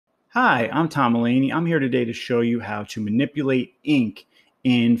Hi, I'm Tom Mulaney. I'm here today to show you how to manipulate ink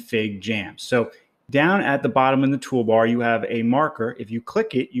in FigJams. So down at the bottom in the toolbar, you have a marker. If you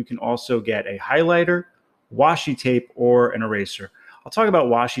click it, you can also get a highlighter, washi tape, or an eraser. I'll talk about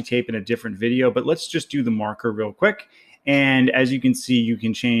washi tape in a different video, but let's just do the marker real quick. And as you can see, you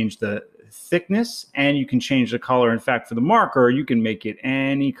can change the thickness and you can change the color. In fact, for the marker, you can make it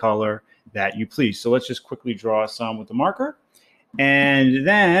any color that you please. So let's just quickly draw some with the marker. And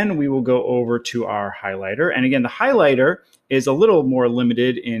then we will go over to our highlighter. And again, the highlighter is a little more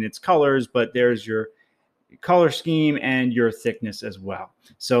limited in its colors, but there's your color scheme and your thickness as well.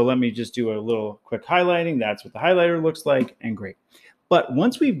 So let me just do a little quick highlighting. That's what the highlighter looks like, and great. But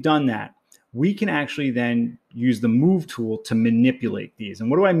once we've done that, we can actually then use the move tool to manipulate these.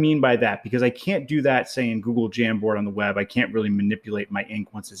 And what do I mean by that? Because I can't do that, say, in Google Jamboard on the web. I can't really manipulate my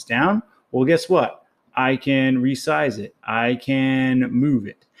ink once it's down. Well, guess what? I can resize it. I can move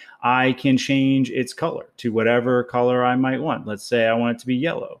it. I can change its color to whatever color I might want. Let's say I want it to be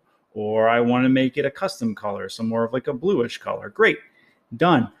yellow, or I want to make it a custom color, so more of like a bluish color. Great,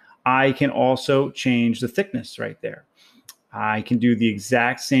 done. I can also change the thickness right there. I can do the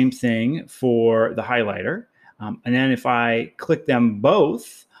exact same thing for the highlighter. And then if I click them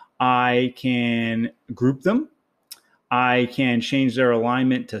both, I can group them. I can change their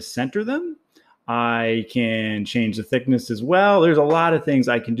alignment to center them. I can change the thickness as well. There's a lot of things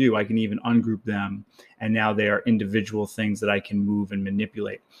I can do. I can even ungroup them, and now they are individual things that I can move and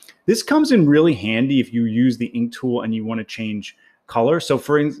manipulate. This comes in really handy if you use the ink tool and you want to change color. So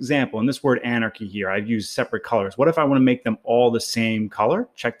for example, in this word anarchy here, I've used separate colors. What if I want to make them all the same color?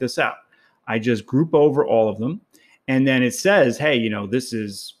 Check this out. I just group over all of them, and then it says, hey, you know, this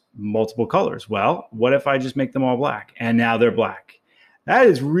is multiple colors. Well, what if I just make them all black? And now they're black. That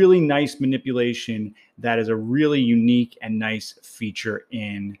is really nice manipulation. That is a really unique and nice feature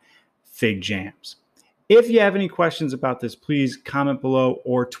in FigJams. If you have any questions about this, please comment below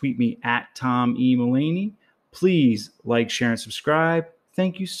or tweet me at Tom E. Mulaney. Please like, share, and subscribe.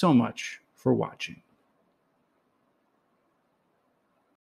 Thank you so much for watching.